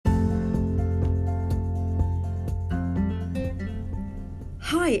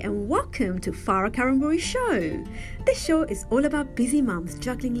Hi and welcome to Farah Kariamburi show. This show is all about busy mums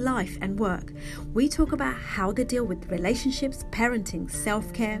juggling life and work. We talk about how they deal with relationships, parenting,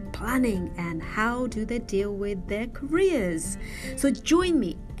 self-care, planning, and how do they deal with their careers. So join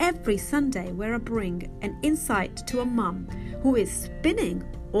me every Sunday where I bring an insight to a mum who is spinning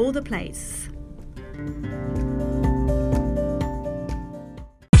all the plates.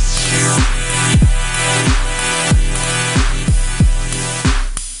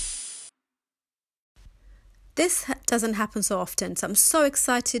 This doesn't happen so often, so I'm so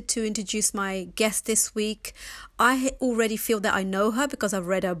excited to introduce my guest this week. I already feel that I know her because I've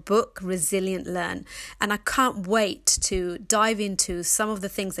read her book, Resilient Learn, and I can't wait to dive into some of the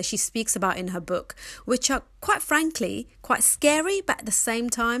things that she speaks about in her book, which are quite frankly quite scary, but at the same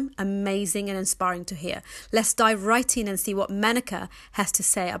time amazing and inspiring to hear. Let's dive right in and see what Manika has to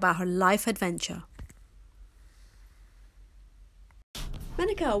say about her life adventure.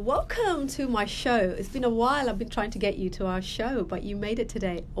 Manika, welcome to my show. It's been a while I've been trying to get you to our show, but you made it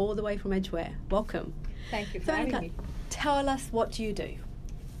today all the way from Edgware. Welcome. Thank you for having me. Tell us what you do.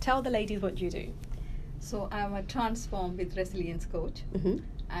 Tell the ladies what you do. So I'm a Transform with Resilience coach,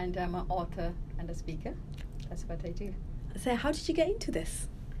 and I'm an author and a speaker. That's what I do. So how did you get into this?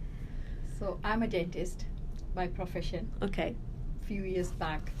 So I'm a dentist by profession. Okay. A few years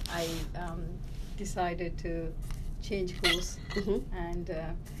back, I decided to change course and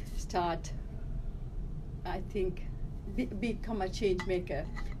start, I think, become a change maker.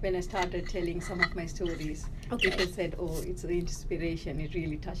 When I started telling some of my stories, people said, oh, it's an inspiration, it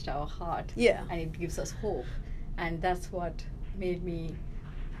really touched our heart, and it gives us hope. And that's what made me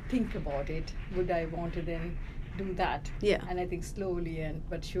think about it. Would I want to then do that? And I think slowly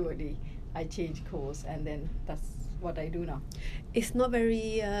but surely I changed course, and then that's what I do now. It's not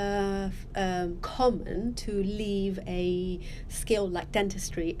very common to leave a skill like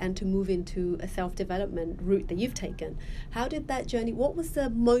dentistry and to move into a self-development route that you've taken. How did that journey, what was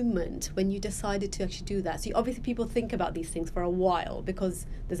the moment when you decided to actually do that? So obviously people think about these things for a while because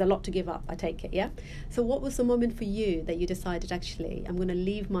there's a lot to give up, I take it, yeah? So what was the moment for you that you decided, actually, I'm going to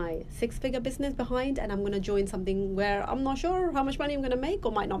leave my six-figure business behind and I'm going to join something where I'm not sure how much money I'm going to make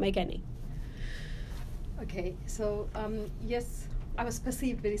or might not make any? Okay, so yes, I was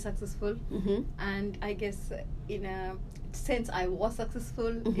perceived very successful, and I guess in a sense I was successful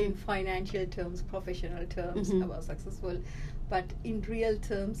in financial terms, professional terms, I was successful, but in real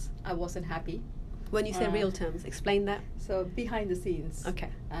terms I wasn't happy. When you say real terms, explain that. So behind the scenes,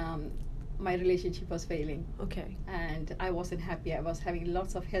 my relationship was failing. And I wasn't happy. I was having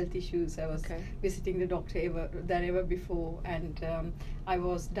lots of health issues. I was visiting the doctor than ever before, and I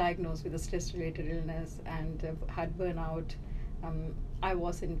was diagnosed with a stress-related illness and had burnout. I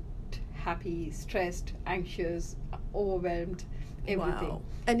wasn't happy, stressed, anxious, overwhelmed, everything. Wow.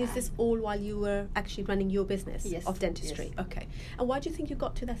 And is this all while you were actually running your business of dentistry? Yes. Okay. And why do you think you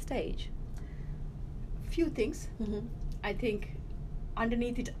got to that stage? Few things. I think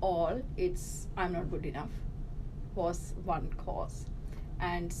underneath it all, it's I'm not good enough was one cause.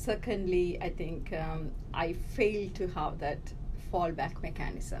 And secondly, I think I failed to have that fallback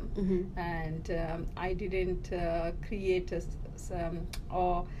mechanism. And I didn't create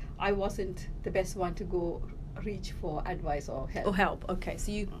or I wasn't the best one to go reach for advice or help. Okay,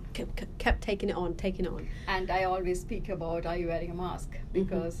 so you kept taking it on. And I always speak about, are you wearing a mask?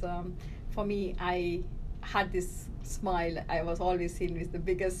 Because for me, I had this smile. I was always seen with the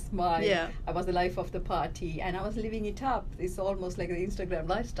biggest smile. I was the life of the party and I was living it up. It's almost like the Instagram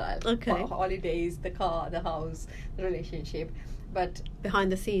lifestyle. Holidays, the car, the house, the relationship. But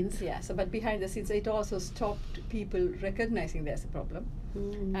behind the scenes. But behind the scenes, it also stopped people recognizing there's a problem.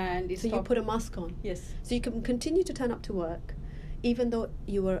 And so you put a mask on. Yes. So you can continue to turn up to work, even though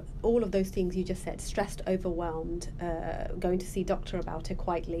you were all of those things you just said, stressed, overwhelmed, going to see doctor about it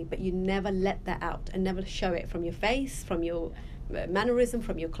quietly, but you never let that out and never show it from your face, from your mannerism,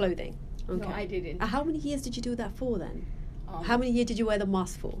 from your clothing. No, I didn't. How many years did you do that for then? How many years did you wear the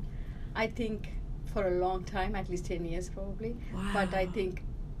mask for? I think for a long time, at least 10 years probably. Wow. But I think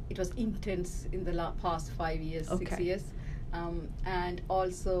it was intense in the past 5 years, 6 years. And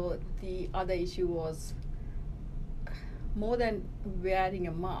also the other issue was, more than wearing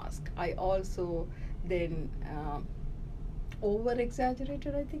a mask, I also then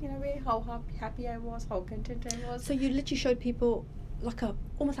over-exaggerated, I think, in a way, how happy I was, how content I was. So you literally showed people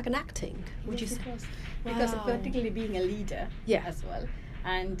almost like an acting, would you say? It was. Because particularly being a leader as well,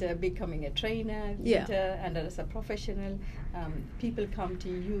 and becoming a trainer, Yeah. leader, and as a professional, people come to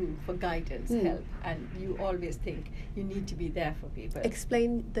you for guidance, help, and you always think you need to be there for people.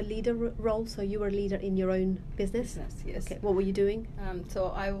 Explain the leader role. So you were a leader in your own business? Yes. Okay. What were you doing? So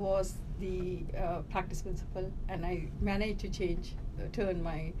I was the practice principal, and I managed to turn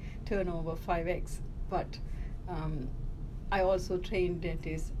my turnover 5x. But I also trained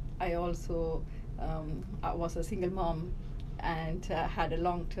dentists. I also I was a single mom, and had a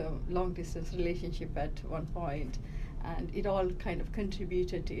long distance relationship at one point, and it all kind of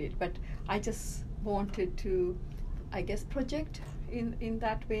contributed to it. But I just wanted to, I guess, project in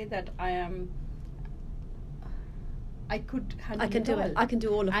that way that I could handle I can do it. I can do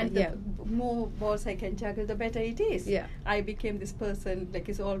all of and it. Yeah. the more balls I can juggle, the better it is. Yeah. I became this person, like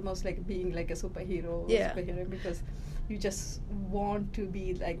it's almost like being like a superhero. Yeah. Superhero, because you just want to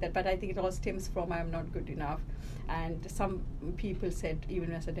be like that. But I think it all stems from I'm not good enough. And some people said,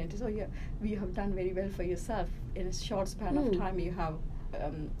 even as a dentist, oh yeah, you have done very well for yourself. In a short span of time, you have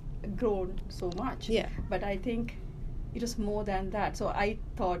grown so much. Yeah. But I think it was more than that. So I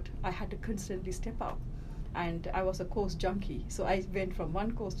thought I had to constantly step up. And I was a course junkie, so I went from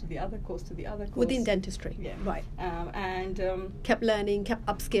one course to the other course to the other course. Within dentistry? Yeah. Right. Kept learning, kept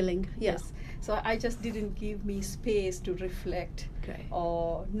upskilling. Yeah. Yes. So I just didn't give me space to reflect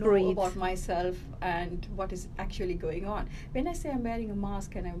or know Breathe. about myself and what is actually going on. When I say I'm wearing a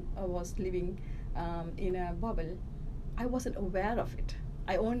mask and I was living in a bubble, I wasn't aware of it.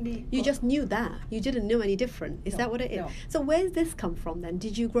 You just knew that. You didn't know any different. Is No, that what it is? no. So where's this come from then?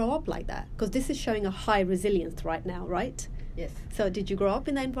 Did you grow up like that? Because this is showing a high resilience right now, right? Yes. So did you grow up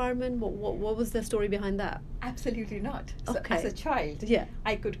in that environment? What was the story behind that? Absolutely not. So Okay. as a child, Yeah.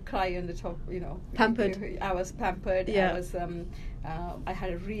 I could cry on the top, Pampered. I was pampered. Yeah. I was. I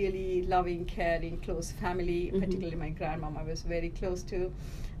had a really loving, caring, close family. Particularly my grandmom, I was very close to,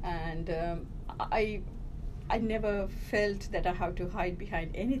 and I never felt that I had to hide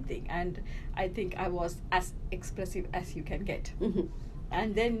behind anything, and I think I was as expressive as you can get. Mm-hmm.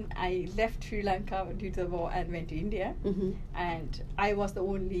 And then I left Sri Lanka due to the war and went to India. Mm-hmm. And I was the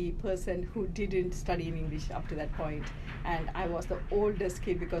only person who didn't study in English up to that point. And I was the oldest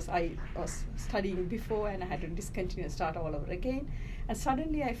kid because I was studying before and I had to discontinue and start all over again. And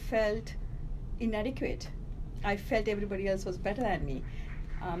suddenly I felt inadequate. I felt everybody else was better than me.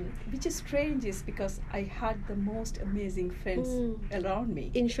 Which is strange, is because I had the most amazing friends around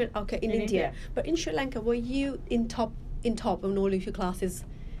me. In India. But in Sri Lanka, were you in top in all of your classes?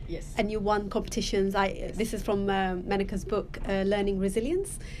 Yes. And you won competitions. Yes. This is from Menika's book, Learning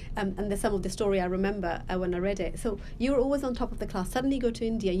Resilience. And there's some of the story I remember when I read it. So you were always on top of the class. Suddenly you go to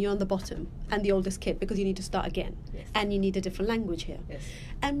India and you're on the bottom and the oldest kid because you need to start again. Yes. And you need a different language here. Yes.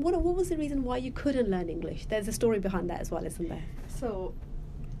 And what was the reason why you couldn't learn English? There's a story behind that as well, isn't there? So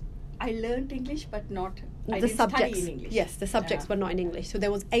I learned English, but I the didn't subjects, study in English. yes, the subjects were not in English. So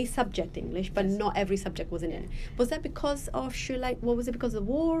there was a subject English, but Yes. not every subject was in it. Was that because of Sri Lanka? What was it, because of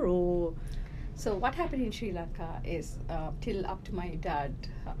the war, or? So what happened in Sri Lanka is till up to my dad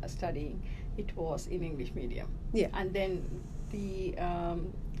studying, it was in English medium. Yeah. And then the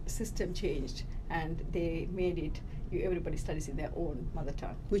system changed, and they made it. Everybody studies in their own mother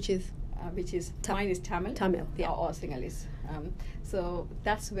tongue. Which is? Mine is Tamil. Tamil, yeah. Or Sinhalese. So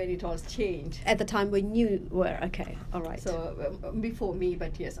that's when it all changed. At the time when you were, okay, all right. So before me,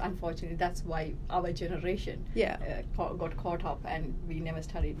 but yes, unfortunately, that's why our generation got caught up, and we never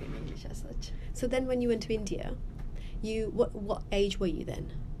studied in English as such. So then when you went to India, what age were you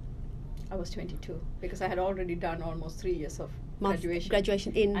then? I was 22 because I had already done almost 3 years of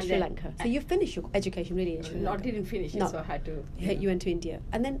graduation in and Sri then, Lanka. So you finished your education really in Sri Lanka? Didn't finish it, so I had to. You went to India.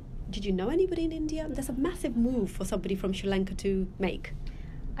 And then did you know anybody in India? That's a massive move for somebody from Sri Lanka to make.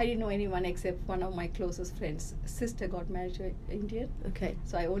 I didn't know anyone except one of my closest friends' sister got married to an Indian. Okay.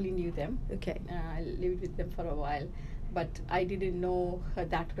 So I only knew them. Okay. I lived with them for a while. But I didn't know her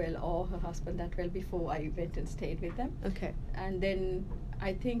that well or her husband that well before I went and stayed with them. Okay. And then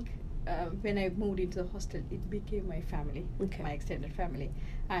I think when I moved into the hostel, it became my family, my extended family.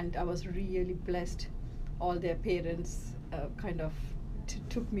 And I was really blessed. All their parents kind of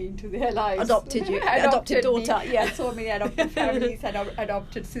took me into their lives. Adopted you. Adopted daughter, me. yeah. So many adopted families,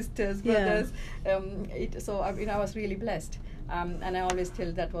 adopted sisters, brothers. I was really blessed. And I always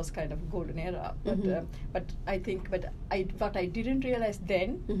tell that was kind of a golden era. But I think, what I didn't realize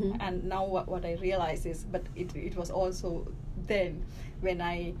then, and now what I realize is, but it was also then when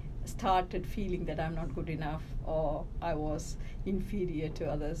I started feeling that I'm not good enough or I was inferior to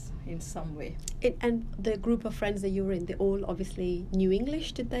others in some way. And the group of friends that you were in, they all obviously knew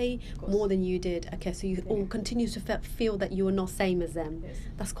English, did they? More than you did? Okay, so you all continue to feel that you were not same as them. Yes.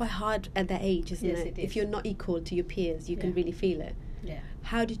 That's quite hard at that age, isn't Yes, it? it is. If you're not equal to your peers, you can really feel it. Yeah.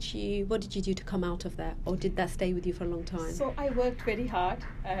 What did you do to come out of that? Or did that stay with you for a long time? So I worked very hard,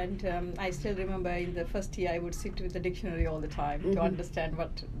 and I still remember in the first year I would sit with the dictionary all the time to understand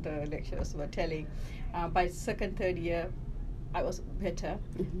what the lecturers were telling. By second, third year, I was better,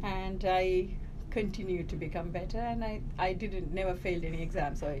 and I continued to become better, and I never failed any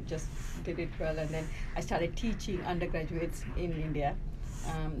exam, so I just did it well. And then I started teaching undergraduates in India,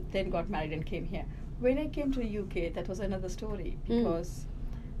 then got married and came here. When I came to the UK, that was another story, because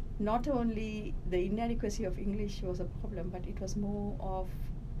not only the inadequacy of English was a problem, but it was more of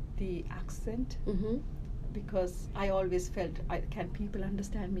the accent, because I always felt, can people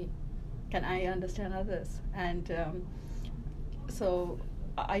understand me? Can I understand others? And so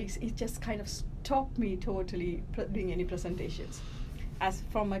it just kind of stopped me totally doing any presentations. As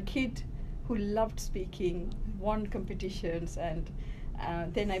from a kid who loved speaking, won competitions, and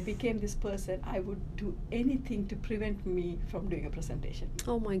then I became this person, I would do anything to prevent me from doing a presentation.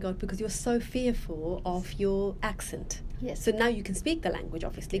 Oh my God, because you're so fearful of your accent. Yes. So now you can speak the language,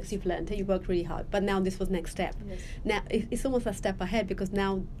 obviously, because you've learned it, you worked really hard. But now this was next step. Yes. Now it's almost a step ahead, because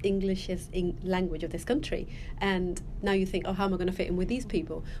now English is language of this country. And now you think, oh, how am I going to fit in with these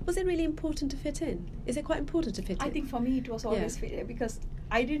people? Was it really important to fit in? Is it quite important to fit in? I think for me it was always because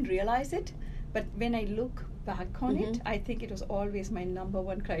I didn't realize it. But when I look back on it, I think it was always my number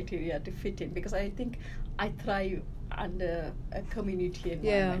one criteria to fit in, because I think I thrive under a community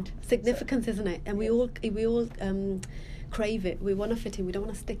environment. Yeah, significance, isn't it? And we all crave it. We want to fit in. We don't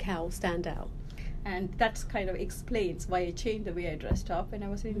want to stick out, stand out. And that kind of explains why I changed the way I dressed up when I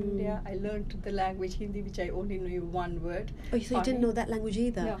was in India. I learned the language Hindi, which I only knew one word. Oh, so you didn't know that language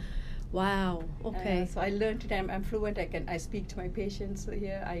either? No. Wow. Okay. So I learned it. I'm fluent. I speak to my patients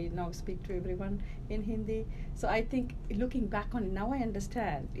here. I now speak to everyone in Hindi. So I think looking back on it, now I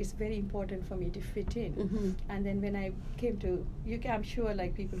understand it's very important for me to fit in. And then when I came to UK, I'm sure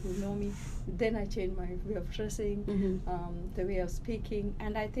like people who know me, then I changed my way of dressing, the way of speaking.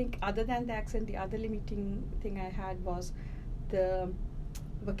 And I think other than the accent, the other limiting thing I had was the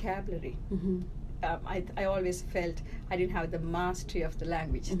vocabulary. I always felt I didn't have the mastery of the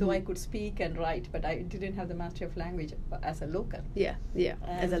language, though I could speak and write, but I didn't have the mastery of language as a local. Yeah,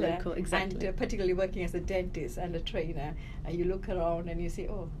 as a local, exactly. And particularly working as a dentist and a trainer, you look around and you see,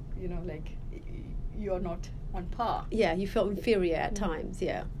 you're not on par. Yeah, you felt inferior at times,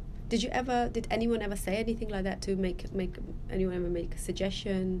 yeah. Did anyone ever say anything like that to make anyone ever make a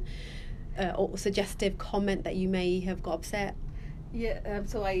suggestion or suggestive comment that you may have got upset? Yeah,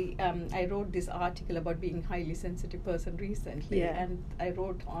 so I wrote this article about being a highly sensitive person recently, and I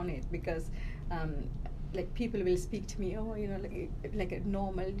wrote on it because like people will speak to me, like a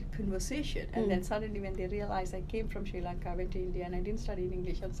normal conversation, and then suddenly when they realize I came from Sri Lanka, went to India, and I didn't study in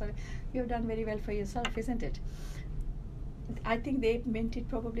English, and so you have done very well for yourself, isn't it? I think they meant it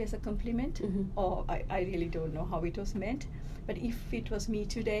probably as a compliment, or I really don't know how it was meant. But if it was me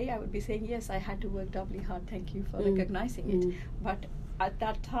today, I would be saying, yes, I had to work doubly hard. Thank you for recognizing it. But at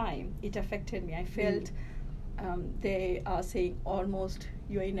that time, it affected me. I felt they are saying almost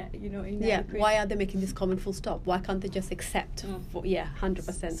you're inadequate. Yeah. Why are they making this comment full stop? Why can't they just accept?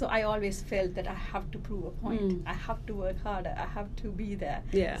 100%. So I always felt that I have to prove a point. I have to work harder. I have to be there.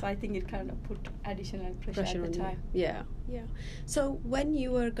 Yeah. So I think it kind of put additional pressure at the time. Yeah. So when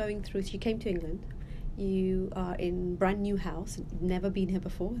you were going through, so you came to England. You are in brand new house, never been here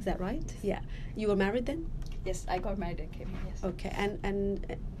before, is that right? Yeah. You were married then? Yes, I got married and came here, yes. Okay,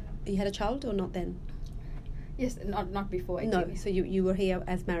 and you had a child or not then? Yes, not before I came here. So you were here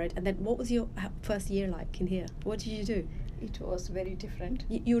as married, and then what was your first year like in here? What did you do? It was very different.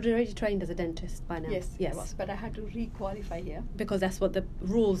 You were already trained as a dentist by now? Yes, I was, but I had to re-qualify here. Because that's what the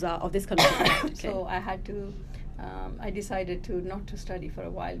rules are of this country. Okay. So I had to... I decided not to study for a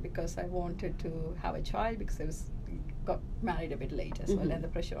while because I wanted to have a child, because I got married a bit late as well, and the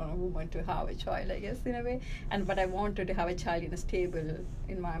pressure on a woman to have a child, I guess, in a way. But I wanted to have a child in a stable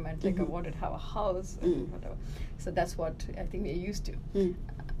environment, like I wanted to have a house and whatever. So that's what I think we're used to.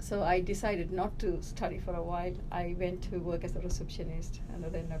 So I decided not to study for a while. I went to work as a receptionist and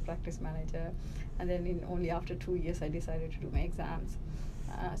then a practice manager, and then only after 2 years I decided to do my exams.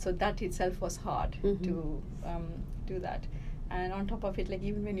 So that itself was hard to do that. And on top of it, like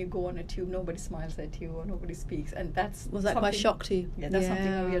even when you go on a tube, nobody smiles at you or nobody speaks, and was that quite a shock to you? Yeah, that's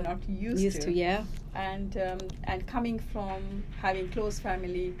something that we are not used to. Yeah. And coming from having close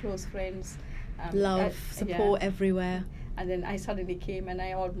family, close friends, love, support everywhere. And then I suddenly came, and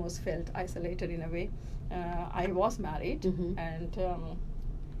I almost felt isolated in a way. I was married and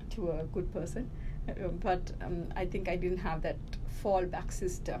to a good person, but I think I didn't have that fallback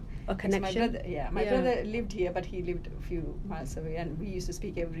system. A connection? My brother lived here, but he lived a few miles away, and we used to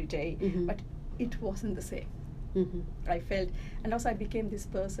speak every day, but it wasn't the same. I felt, and also I became this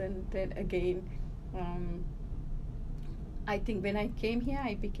person then again. I think when I came here,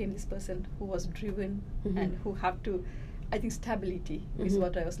 I became this person who was driven and who have to, I think stability is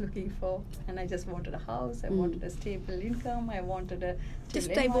what I was looking for, and I just wanted a house, I wanted a stable income, I wanted a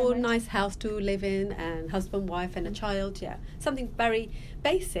stable, nice house to live in, and husband, wife, and a child. Yeah, something very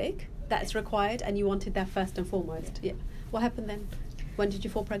basic that's required, and you wanted that first and foremost. Yeah. What happened then? When did you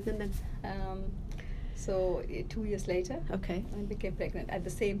fall pregnant then? So 2 years later, okay, I became pregnant. At the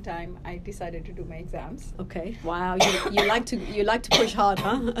same time, I decided to do my exams. Okay, wow, you like to push hard,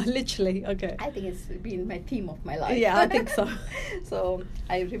 huh? Literally, okay. I think it's been my theme of my life. Yeah, I think so. So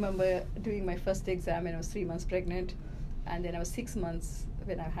I remember doing my first exam, and I was 3 months pregnant, and then I was 6 months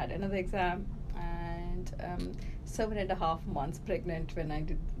when I had another exam, and 7.5 months pregnant when I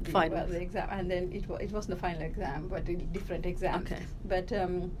did the exam, and then it wasn't the final exam, but a different exam. Okay, but.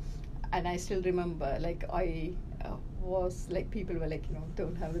 And I still remember, like, I was, like, people were like,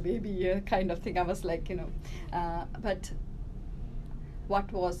 don't have the baby kind of thing. I was like, but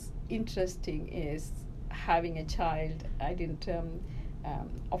what was interesting is having a child. I didn't,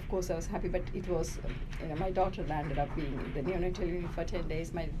 of course I was happy, but it was, my daughter landed up being in the neonatal unit for 10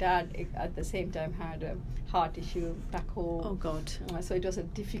 days. My dad at the same time had a heart issue back home. Oh, God. So it was a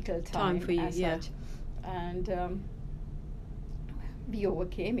difficult time for you, as such. And we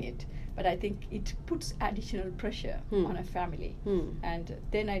overcame it. But I think it puts additional pressure on a family. And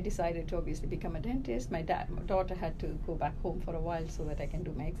then I decided to obviously become a dentist. My daughter had to go back home for a while so that I can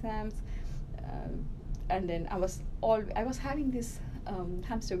do my exams. And then I was having this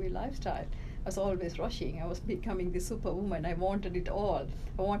hamster wheel lifestyle. I was always rushing. I was becoming this superwoman. I wanted it all.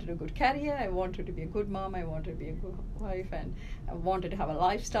 I wanted a good career. I wanted to be a good mom. I wanted to be a good wife, and I wanted to have a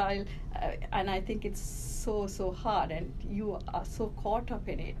lifestyle. And I think it's so hard, and you are so caught up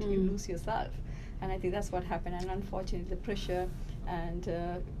in it, you lose yourself. And I think that's what happened. And unfortunately, the pressure, and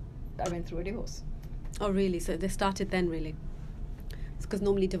I went through a divorce. Oh, really? So they started then, really? Because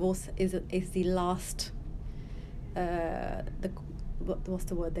normally divorce is the last. What's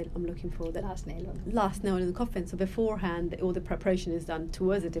the word that I'm looking for? The last nail in the coffin. So beforehand, all the preparation is done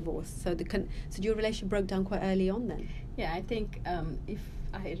towards a divorce. So so your relationship broke down quite early on then? Yeah, I think if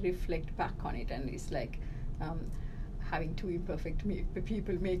I reflect back on it, and it's like having two imperfect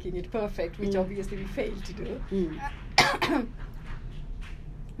people making it perfect, which obviously we failed to do.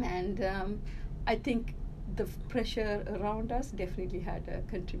 And I think the pressure around us definitely had a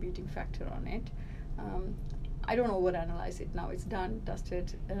contributing factor on it. I don't overanalyze it now. It's done,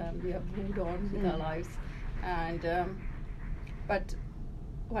 dusted. We have moved on with our lives, and but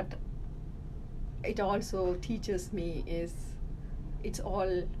what it also teaches me is it's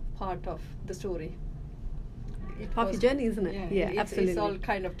all part of the story. Part of your journey, isn't it? Yeah, absolutely. It's all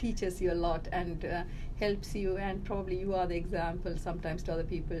kind of teaches you a lot and helps you, and probably you are the example sometimes to other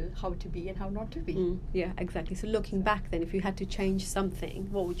people how to be and how not to be. Yeah, exactly. So looking back then, if you had to change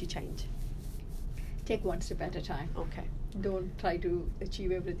something, what would you change? Take one step at a time. Okay. Don't try to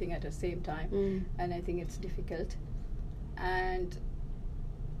achieve everything at the same time. And I think it's difficult. And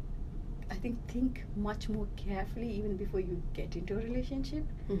I think much more carefully even before you get into a relationship.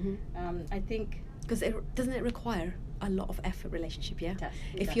 I think... Because doesn't it require a lot of effort, relationship, yeah?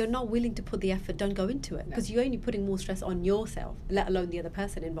 It does. You're not willing to put the effort, don't go into it. Because you're only putting more stress on yourself, let alone the other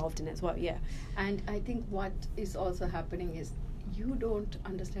person involved in it as well, yeah. And I think what is also happening is you don't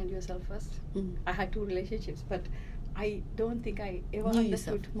understand yourself first. I had 2 relationships, but I don't think I ever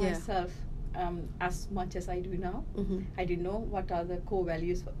understood myself as much as I do now. I didn't know what are the core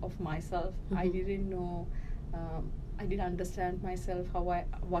values of myself. I didn't know, I didn't understand myself,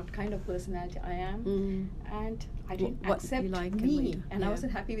 what kind of personality I am, and I didn't accept me, and I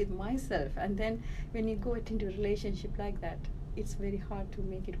wasn't happy with myself. And then when you go into a relationship like that, it's very hard to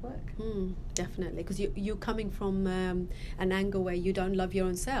make it work. Definitely, because you're coming from an angle where you don't love your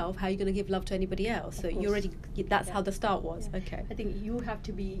own self. How are you going to give love to anybody else? So you already, that's how the start was. Okay. I think you have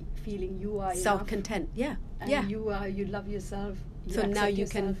to be feeling you are self-content. And you love yourself So now you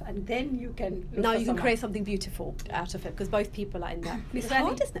can, and then you can. Now you can create something beautiful out of it, because both people are in that. It's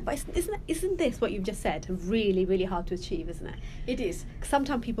hard, isn't it? But isn't this what you've just said really, really hard to achieve, isn't it? It is.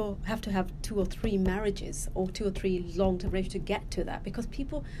 Sometimes people have to have 2 or 3 marriages or 2 or 3 long-term relationships to get to that, because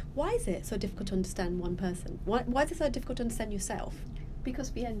people. Why is it so difficult to understand one person? Why is it so difficult to understand yourself?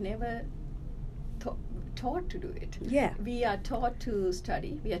 Because we are never taught to do it. Yeah. We are taught to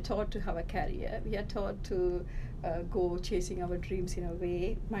study. We are taught to have a career. We are taught to go chasing our dreams in a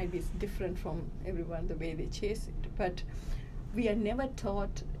way. Might be different from everyone the way they chase it, but we are never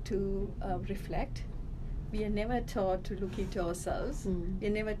taught to reflect. We are never taught to look into ourselves. We are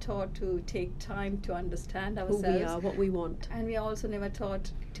never taught to take time to understand ourselves. Who we are, what we want. And we are also never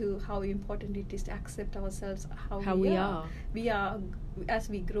taught to how important it is to accept ourselves, how we are. We are, as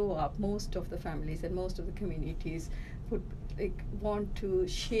we grow up, most of the families and most of the communities would want to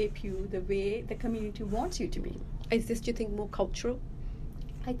shape you the way the community wants you to be. Is this, do you think, more cultural?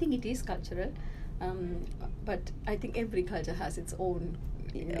 I think it is cultural, but I think every culture has its own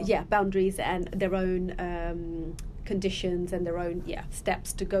boundaries and their own conditions and their own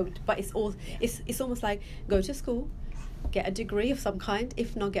steps to go to, but it's almost like go to school, get a degree of some kind,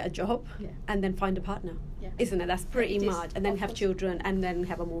 if not get a job, and then find a partner, isn't it? That's pretty much, and then have children, and then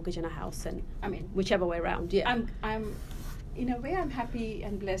have a mortgage and a house, and I mean whichever way around. I'm in a way I'm happy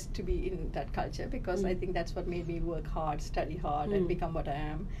and blessed to be in that culture, because I think that's what made me work hard, study hard, and become what I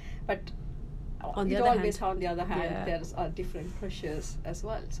am. But on the other hand, there's different pressures as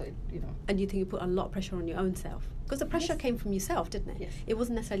well. So And you think you put a lot of pressure on your own self, because the pressure came from yourself, didn't it? Yes. It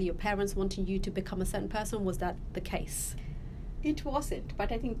wasn't necessarily your parents wanting you to become a certain person. Was that the case? It wasn't,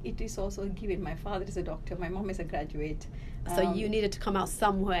 but I think it is also a given. My father is a doctor. My mom is a graduate. So you needed to come out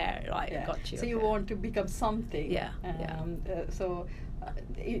somewhere, right? Got you. So you want to become something. So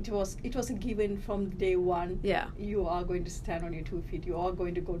it was a given from day one. Yeah. You are going to stand on your 2 feet. You are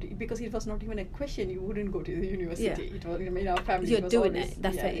going to go to, because it was not even a question. You wouldn't go to the university. Yeah. It was in our family. You're it was doing always, it.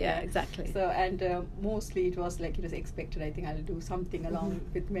 That's it. Yeah, exactly. So mostly it was expected. I think I'll do something along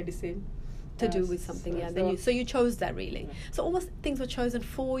with medicine. To do with something, so you chose that, really. So almost things were chosen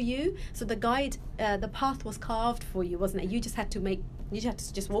for you. So the guide, the path was carved for you, wasn't it? You just had to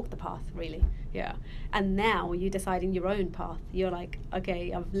just walk the path, really. Yeah. And now you're deciding your own path. You're like,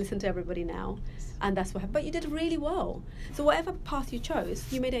 okay, I've listened to everybody now, and that's what happened. But you did really well. So whatever path you chose,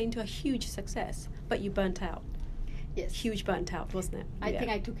 you made it into a huge success. But you burnt out. Yes. Huge burnt out, wasn't it? I think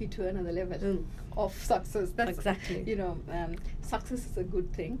I took it to another level of success. That's exactly. Success is a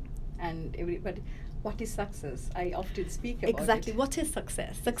good thing. But what is success? I often speak about exactly. it. What is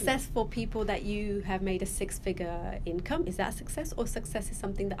success? Success for people that you have made a 6-figure income. Is that success? Or success is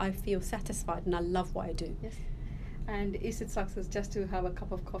something that I feel satisfied and I love what I do? Yes. And is it success just to have a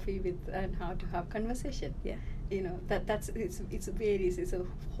cup of coffee with and how to have conversation? Yeah. That's it's varies. It's a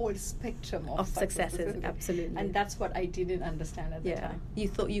whole spectrum of successes. Absolutely. And that's what I didn't understand at the time. You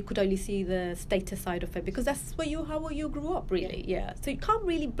thought you could only see the status side of it, because that's how you grew up, really. Yeah. So you can't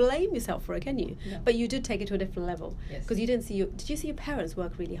really blame yourself for it, can you? No. But you did take it to a different level. Yes. Because you didn't see did you see your parents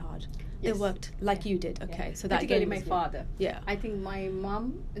work really hard? Yes. They worked like you did. Okay. Yeah. So that particularly again my father. Yeah. I think my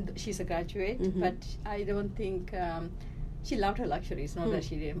mom, she's a graduate, but I don't think she loved her luxuries. Not that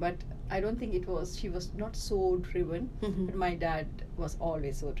she didn't, but I don't think she was not so driven. But my dad was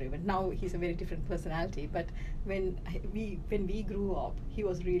always so driven. Now he's a very different personality, but when we grew up, he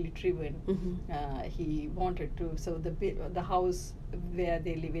was really driven. He wanted to. So the house where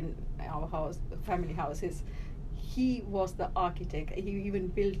they live in, our house, family houses, he was the architect. He even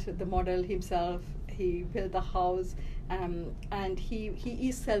built the model himself. He built the house, and he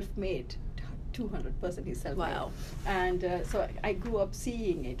is self-made. 200% he's self-made. Wow. And so I grew up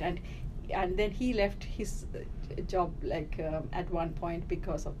seeing it, and then he left his job at one point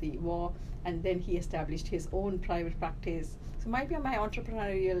because of the war, and then he established his own private practice. So might be my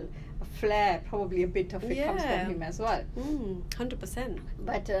entrepreneurial flair, probably a bit of it comes from him as well. 100%.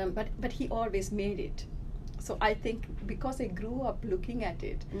 But he always made it. So I think because I grew up looking at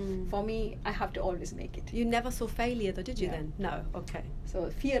it, for me, I have to always make it. You never saw failure though, did you then? No, okay.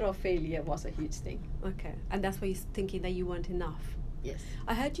 So fear of failure was a huge thing. Okay, and that's why you're thinking that you weren't enough. Yes.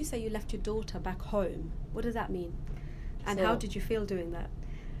 I heard you say you left your daughter back home. What does that mean? And how did you feel doing that?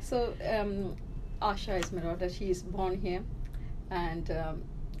 So Asha is my daughter. She is born here, and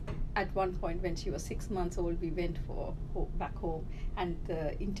at one point when she was 6 months old, we went back home, and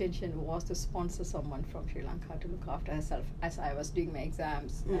the intention was to sponsor someone from Sri Lanka to look after herself as I was doing my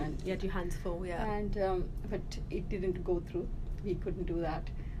exams. And you had your hands full, And but it didn't go through. We couldn't do that,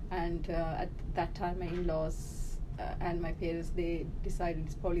 and at that time my in-laws and my parents, they decided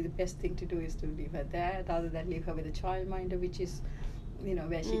it's probably the best thing to do is to leave her there rather than leave her with a childminder, which is,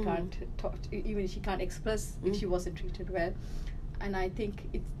 where she can't talk, even she can't express if she wasn't treated well. And I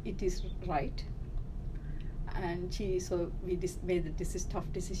think it is right. And we made this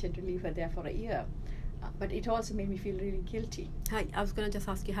tough decision to leave her there for a year. But it also made me feel really guilty. Hi, I was going to just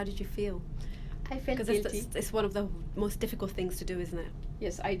ask you, how did you feel? I felt guilty. Because it's one of the most difficult things to do, isn't it?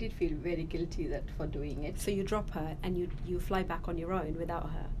 Yes, I did feel very guilty for doing it. So you drop her and you fly back on your own without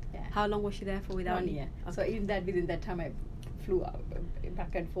her. Yeah. How long was she there for without 1 you? year. Okay. So within that time, I flew out,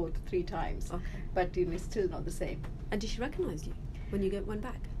 back and forth 3 times. Okay. But it's still not the same. And did she recognize you when you went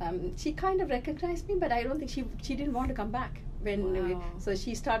back? She kind of recognized me, but I don't think she didn't want to come back. Wow. So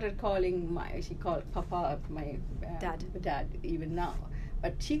she started calling she called Papa, my dad, even now.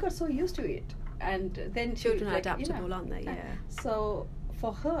 But she got so used to it. And then children are adaptable, aren't they? Yeah. So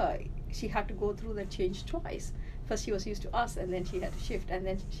for her, she had to go through the change twice. First, she was used to us, and then she had to shift, and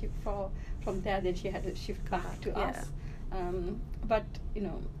then from there, then she had to shift back to us. But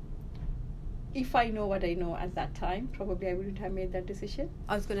if I know what I know at that time, probably I wouldn't have made that decision.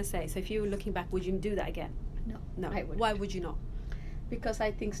 I was going to say, so if you were looking back, would you do that again? No. I wouldn't. Why would you not? Because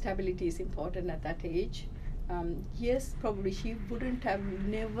I think stability is important at that age. Yes, probably she wouldn't have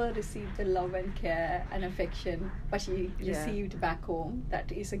never received the love and care and affection, but she received back home. That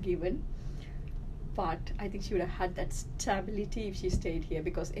is a given. But I think she would have had that stability if she stayed here,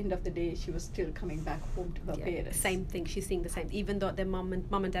 because end of the day she was still coming back home to her parents. Same thing. She's seeing the same, even though their mum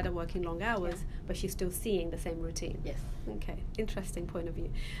and dad are working long hours, but she's still seeing the same routine. Yes. Okay, interesting point of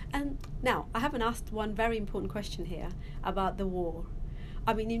view. And now I haven't asked one very important question here about the war.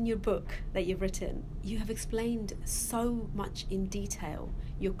 I mean, in your book that you've written, you have explained so much in detail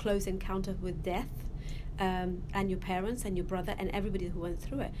your close encounter with death, and your parents and your brother and everybody who went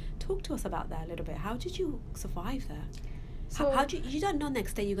through it. Talk to us about that a little bit. How did you survive that? So how you don't know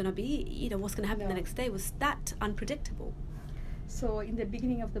next day you're going to be, what's going to happen the next day. Was that unpredictable? So in the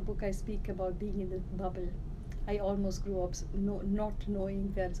beginning of the book, I speak about being in the bubble. I almost grew up not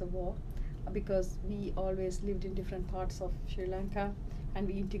knowing there's a war, because we always lived in different parts of Sri Lanka, and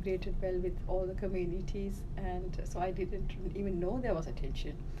we integrated well with all the communities, and so I didn't even know there was a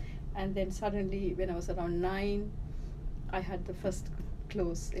tension. And then suddenly, when I was around 9, I had the first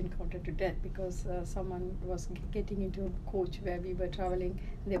close encounter to death, because someone was getting into a coach where we were traveling,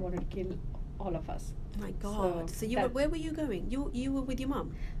 and they wanted to kill all of us. My God! So where were you going? You were with your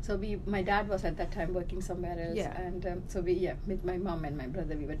mum? So my dad was at that time working somewhere else, and so with my mum and my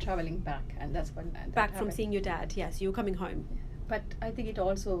brother, we were traveling back, and that's when back from seeing your dad. Yes, you were coming home. But I think it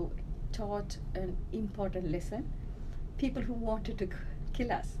also taught an important lesson. People who wanted to kill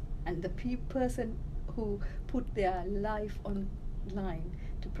us, and the person who put their life on line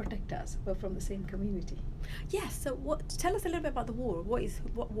to protect us were from the same community. Yes. So tell us a little bit about the war.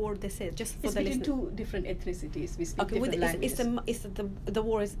 What war this is? Just for it's the between listeners. 2 different ethnicities. We speak different languages. The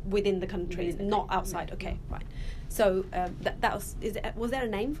war is within the country, not outside. Yeah. Okay, right. So was there a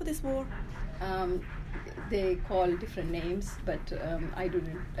name for this war? They call different names, but I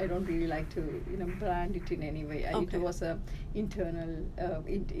don't really like to brand it in any way. Okay. It was a internal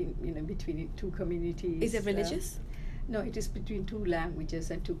between 2 communities. Is it religious? No, it is between 2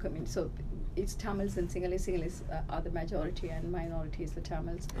 languages and 2 communities. So it's Tamils and Sinhalese. Sinhalese are the majority, and minority is the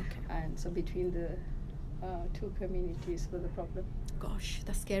Tamils. Okay. And so between the 2 communities were the problem. Gosh,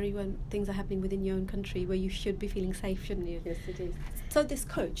 that's scary when things are happening within your own country where you should be feeling safe, shouldn't you? Yes, it is. So this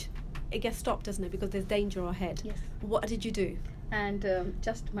coach, it gets stopped, doesn't it? Because there's danger ahead. Yes. What did you do? And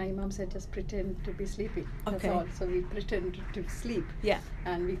my mom said, just pretend to be sleeping. Okay. That's all. So we pretended to sleep. Yeah.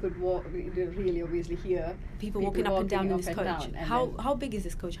 And we could we could really obviously hear people walking up and down in this and coach. How big is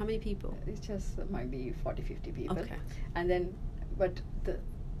this coach? How many people? It's just might be 40, 50 people. Okay. And then,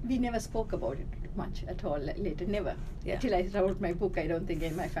 we never spoke about it much at all later, never. Yeah. Till I wrote my book, I don't think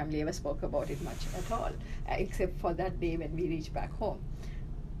in my family ever spoke about it much at all, except for that day when we reached back home.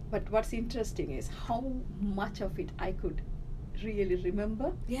 But what's interesting is how much of it I could really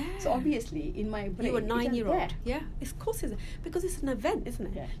remember. Yeah. So obviously in my brain, you were 9-year-old. there. Yeah. Of course it's because it's an event, isn't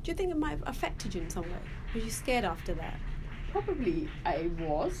it? Yeah. Do you think it might have affected you in some way? Were you scared after that? Probably I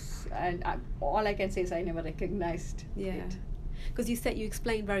was, and all I can say is I never recognized it. Because you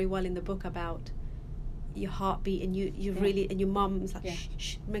explained very well in the book about your heartbeat, and you really, and your mum's like,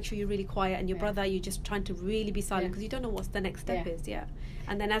 shh, make sure you're really quiet, and your brother, you're just trying to really be silent because you don't know what the next step is.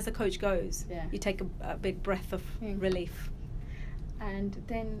 And then as the coach goes, you take a big breath of relief. And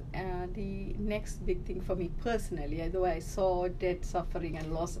then the next big thing for me personally, although I saw death, suffering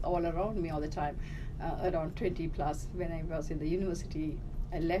and loss all around me all the time, around 20 plus when I was in the university,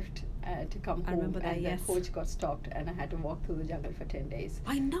 I left to come I home, remember that, and yes. the coach got stopped, and I had to walk through the jungle for 10 days.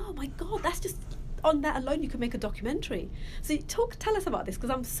 I know, my God, that's just, on that alone you could make a documentary. So tell us about this, because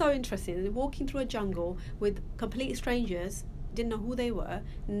I'm so interested in walking through a jungle with complete strangers, didn't know who they were,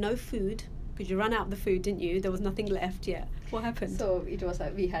 no food, because you ran out of the food, didn't you? There was nothing left yet. What happened? So it was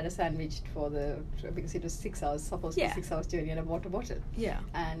we had a sandwich because it was 6 hours, supposed to be 6 hours journey, and a water bottle. Yeah.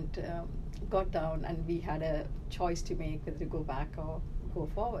 And got down, and we had a choice to make whether to go back or go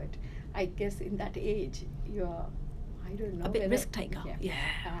forward. I guess in that age, I don't know. A bit whether, risk taker. Yeah.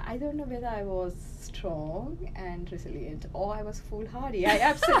 I don't know whether I was strong and resilient or I was foolhardy. I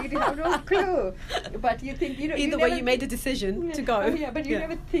absolutely have no clue. But you think, Either way, you made a decision to go. But you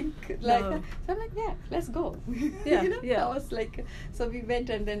never think like that. So I'm like, let's go. Yeah, I was like, so we went,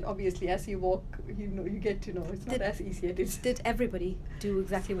 and then obviously as you walk, you get to know it's not as easy as it is. Did everybody do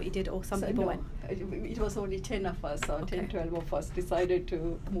exactly what you did, or some people went? It was only 10 of us, or 10, 12 of us decided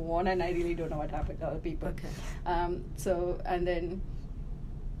to move on, and I really don't know what happened to other people. Okay. So, and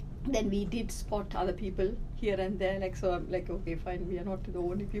then we did spot other people here and there, like, so I'm like, okay, fine, we are not the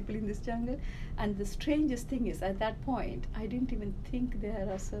only people in this jungle. And the strangest thing is, at that point, I didn't even think there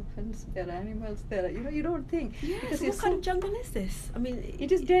are serpents, there are animals, there are, you don't think. Yeah, because so what kind of jungle is this? I mean,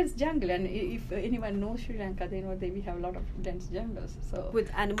 it is dense jungle, and if anyone knows Sri Lanka, they know that we have a lot of dense jungles. So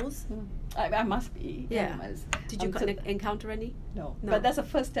with animals? I must be animals. Did you encounter any? No, but that's the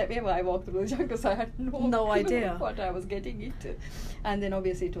first time ever I walked through the jungle, so I had no idea what I was getting into. And then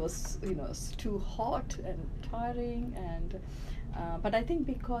obviously it was too hot and tiring, and but I think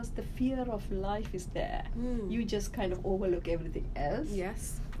because the fear of life is there, you just kind of overlook everything else.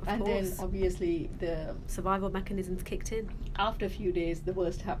 Yes, of and course. Then obviously the survival mechanisms kicked in. After a few days, the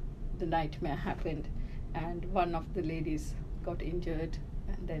the nightmare happened, and one of the ladies got injured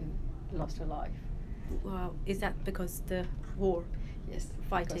and then lost her life. Wow, is that because the war? Yes,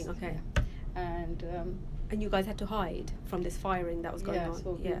 fighting. Okay, and you guys had to hide from this firing that was going on.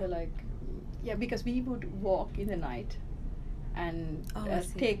 So we were like, because we would walk in the night and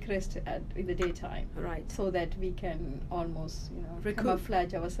take rest in the daytime, right? So that we can almost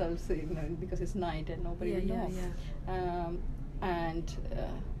camouflage ourselves, because it's night and nobody will know. And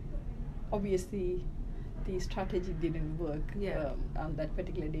obviously the strategy didn't work on that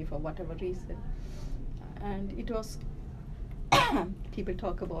particular day for whatever reason, and it was people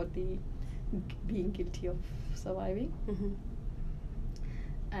talk about the being guilty of surviving.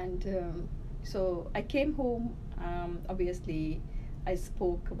 And so I came home. Obviously I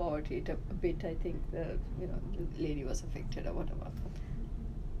spoke about it a bit. I think the lady was affected or whatever,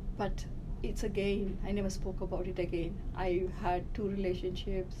 but it's again, I never spoke about it again. I had 2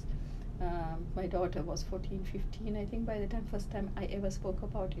 relationships. My daughter was 14, 15, I think, by the first time I ever spoke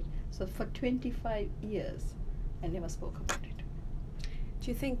about it. So for 25 years, I never spoke about it. Do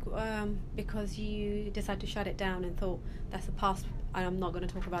you think because you decided to shut it down and thought that's the past and I'm not going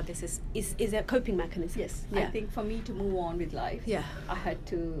to talk about this, is a coping mechanism? Yes. I think for me to move on with life, I had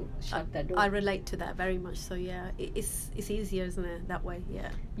to shut that door. I relate to that very much. So it's easier, isn't it, that way? Yeah.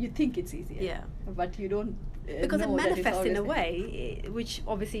 You think it's easier, but you don't. Because it manifests in a way, which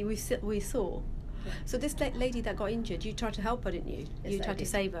obviously we saw. Yeah. So this lady that got injured, you tried to help her, didn't you? Yes, you tried to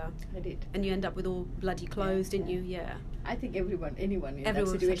save her. I did. And you end up with all bloody clothes, didn't you? Yeah. I think anyone in that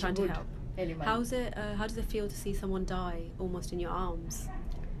was situation trying to help. Anyone. How does it feel to see someone die almost in your arms?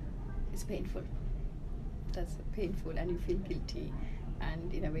 It's painful. That's painful, and you feel guilty,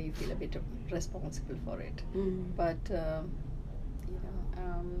 and in a way you feel a bit responsible for it. But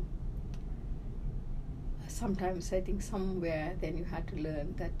sometimes I think somewhere then you had to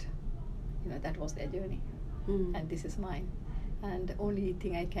learn that that was their journey, and this is mine, and the only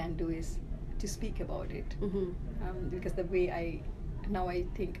thing I can do is to speak about it, because the way I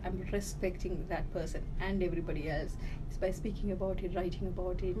think I'm respecting that person and everybody else is by speaking about it, writing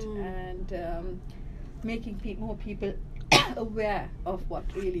about it, and making more people aware of what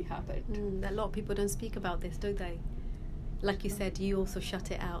really happened. A lot of people don't speak about this, do they? Like you said, you also shut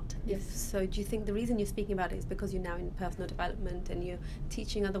it out. Yes. So do you think the reason you're speaking about it is because you're now in personal development and you're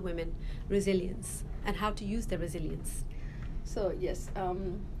teaching other women resilience and how to use their resilience? So yes,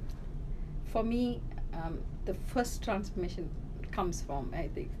 for me, the first transformation comes from, I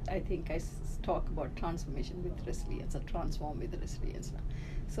think I talk about transformation with resilience, or transform with resilience now.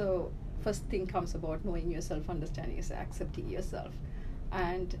 So first thing comes about knowing yourself, understanding yourself, accepting yourself,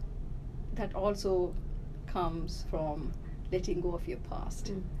 and that also comes from letting go of your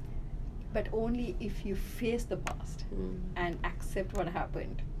past, but only if you face the past and accept what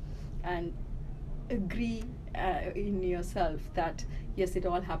happened and agree in yourself that yes, it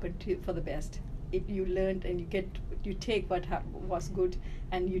all happened for the best, you learned and you take what was good,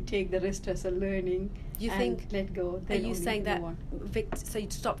 and you take the rest as a learning. You and think? let go. Are Then you only saying that move on. so you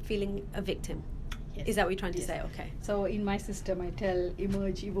stop feeling a victim? Yes. Is that what you're trying to Yes. say? Okay. So in my system, I tell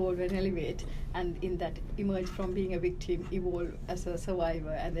emerge, evolve, and elevate. And in that, emerge from being a victim, evolve as a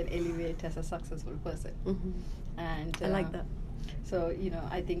survivor, and then elevate as a successful person. Mm-hmm. And I like that. So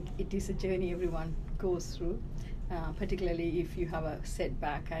I think it is a journey everyone goes through, particularly if you have a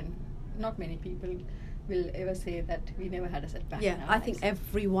setback. And not many people will ever say that we never had a setback. Yeah, in our I think lives.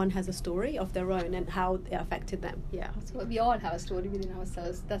 everyone has a story of their own and how it affected them. Yeah. So we all have a story within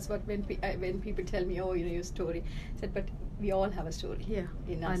ourselves. That's what when people tell me, oh, your story, I said, but we all have a story. Yeah,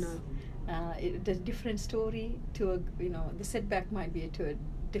 in I us. know. The different story to a, the setback might be to a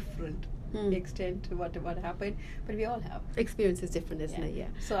different extent to what happened, but we all have. Experience is different, isn't it? Yeah.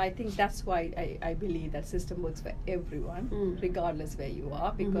 So I think that's why I believe that system works for everyone, regardless where you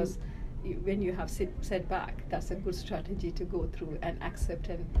are, because when you have setback, that's a good strategy to go through and accept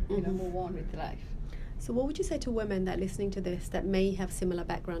and move on with life. So what would you say to women that are listening to this that may have similar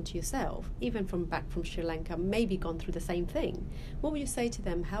background to yourself, even back from Sri Lanka, maybe gone through the same thing? What would you say to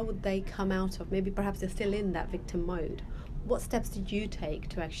them? How would they come out of, maybe perhaps they're still in that victim mode? What steps did you take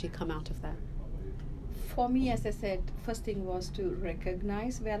to actually come out of that? For me, as I said, first thing was to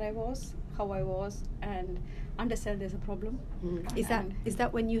recognize where I was, how I was, and understand there's a problem. Is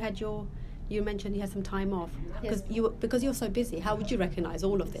that when you had you mentioned you had some time off? Yes. Because you're so busy, how would you recognize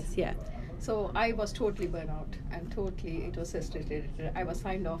all of this? Yeah. So I was totally burnt out and it was frustrated. I was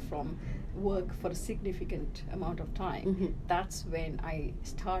signed off from work for a significant amount of time. That's when I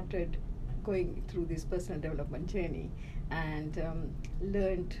started going through this personal development journey and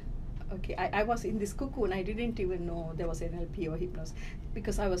learned. Okay, I was in this cocoon. I didn't even know there was NLP or hypnosis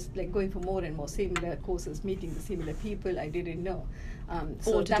because I was like going for more and more similar courses, meeting the similar people. I didn't know.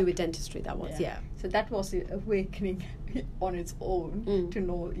 All to do with dentistry, that was, yeah. So that was an awakening on its own to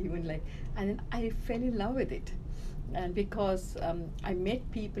know even and then I fell in love with it. And because I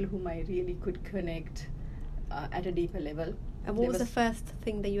met people whom I really could connect at a deeper level. And what was the first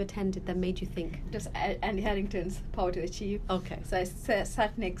thing that you attended that made you think? Just Andy Harrington's Power to Achieve. Okay. So I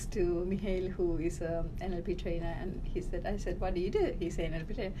sat next to Mihail, who is an NLP trainer, and I said, what do you do? He said,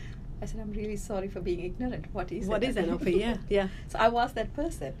 NLP trainer. I said, I'm really sorry for being ignorant. What is NLP? Yeah, yeah. So I was that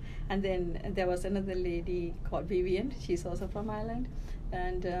person. And then there was another lady called Vivian. She's also from Ireland.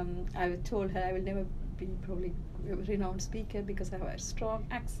 And I told her I will never be probably a renowned speaker because I have a strong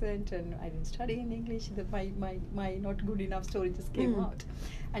accent and I didn't study in English. My not good enough story just came out.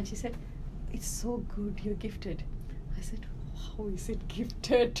 And she said, it's so good, you're gifted. I said, how is it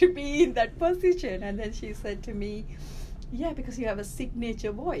gifted to be in that position? And then she said to me, yeah, because you have a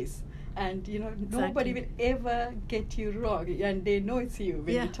signature voice. And nobody will ever get you wrong, and they know it's you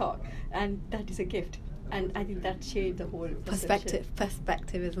when you talk, and that is a gift. And I think that changed the whole perspective,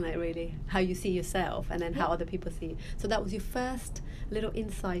 isn't it? Really, how you see yourself, and then how other people see you. So that was your first little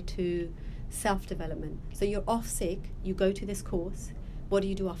insight to self-development. So you're off sick, you go to this course. What do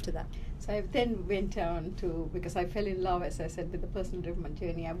you do after that? So I then went on because I fell in love, as I said, with the personal development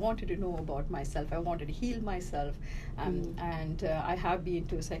journey. I wanted to know about myself. I wanted to heal myself. And I have been